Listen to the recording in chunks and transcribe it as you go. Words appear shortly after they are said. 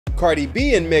Cardi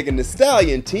B and Megan Thee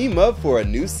Stallion team up for a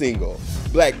new single.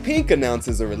 Blackpink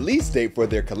announces a release date for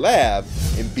their collab,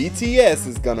 and BTS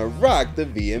is gonna rock the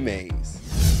VMAs.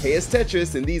 Hey, it's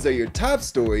Tetris, and these are your top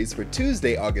stories for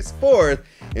Tuesday, August 4th,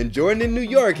 and Jordan in New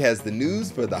York has the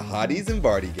news for the Hotties and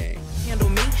Vardy gang. Handle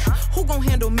me? Who gon'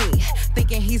 handle me?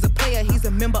 Thinking he's a player, he's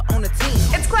a member on the team.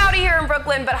 It's cloudy here in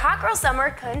Brooklyn, but hot girl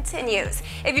summer continues.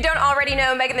 If you don't already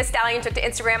know, Megan Thee Stallion took to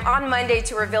Instagram on Monday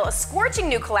to reveal a scorching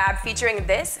new collab featuring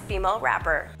this female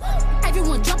rapper.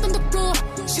 Everyone jumped on the floor.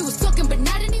 She was talking, but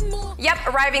not anymore. Yep,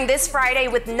 arriving this Friday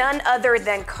with none other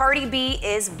than Cardi B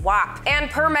is WAP.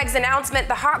 And per Meg's announcement,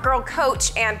 the hot girl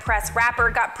coach and press rapper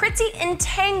got pretty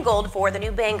entangled for the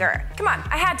new banger. Come on,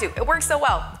 I had to, it works so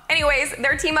well. Anyways,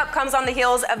 their team up comes on the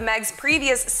heels of Meg's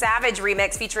previous Savage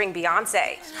remix featuring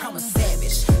Beyonce. I'm a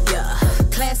savage, yeah,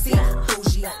 classy,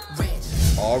 bougie,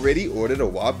 rich. Already ordered a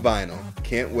WAP vinyl,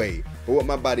 can't wait. But what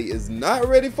my body is not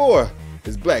ready for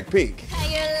is Blackpink. How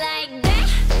you like that?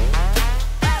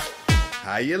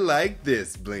 How you like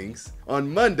this, Blinks?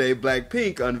 On Monday,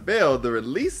 Blackpink unveiled the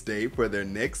release date for their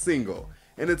next single,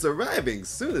 and it's arriving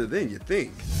sooner than you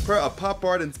think. Per a pop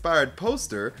art inspired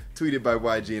poster tweeted by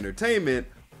YG Entertainment,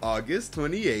 August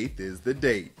 28th is the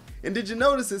date. And did you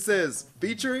notice it says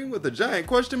featuring with a giant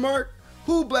question mark?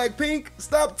 Who, Blackpink?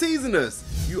 Stop teasing us.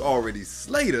 You already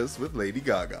slayed us with Lady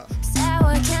Gaga.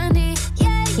 Sour candy,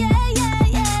 yeah, yeah, yeah,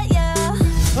 yeah, yeah.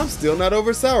 I'm still not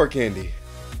over sour candy.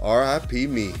 R.I.P.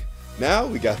 me. Now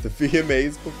we got the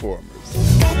VMAs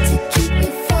performers. Got to keep me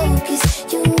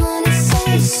focused, you wanna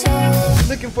say so.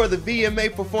 Looking for the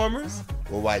VMA performers?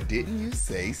 Well, why didn't you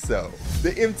say so?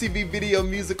 The MTV Video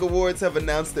Music Awards have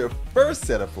announced their first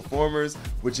set of performers,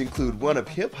 which include one of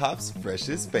hip-hop's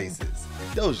freshest faces,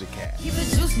 Doja Cat. Keep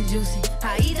it juicy, juicy.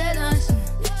 I eat that lunch.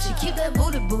 She keep that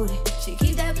booty. She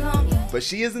keep that plum. But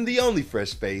she isn't the only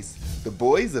fresh face. The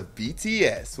boys of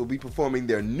BTS will be performing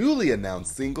their newly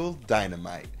announced single,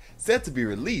 Dynamite, set to be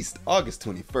released August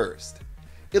 21st.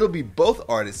 It'll be both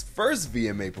artists' first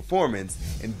VMA performance,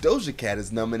 and Doja Cat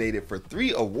is nominated for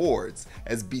 3 awards,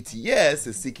 as BTS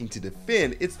is seeking to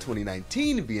defend its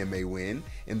 2019 VMA win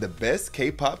in the Best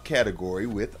K-Pop category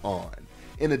with On.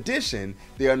 In addition,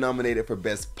 they are nominated for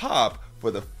Best Pop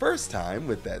for the first time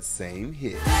with that same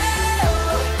hit.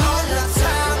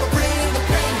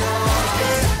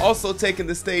 Also taking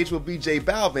the stage will be J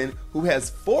Balvin, who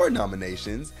has 4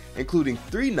 nominations, including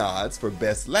 3 nods for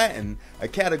Best Latin, a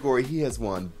category he has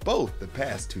won both the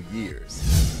past 2 years.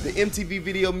 The MTV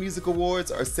Video Music Awards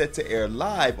are set to air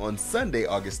live on Sunday,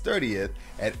 August 30th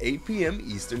at 8 p.m.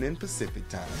 Eastern and Pacific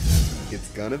time. It's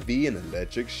gonna be an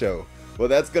electric show. Well,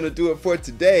 that's gonna do it for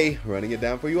today. Running it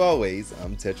down for you always,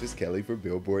 I'm Tetris Kelly for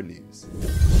Billboard News.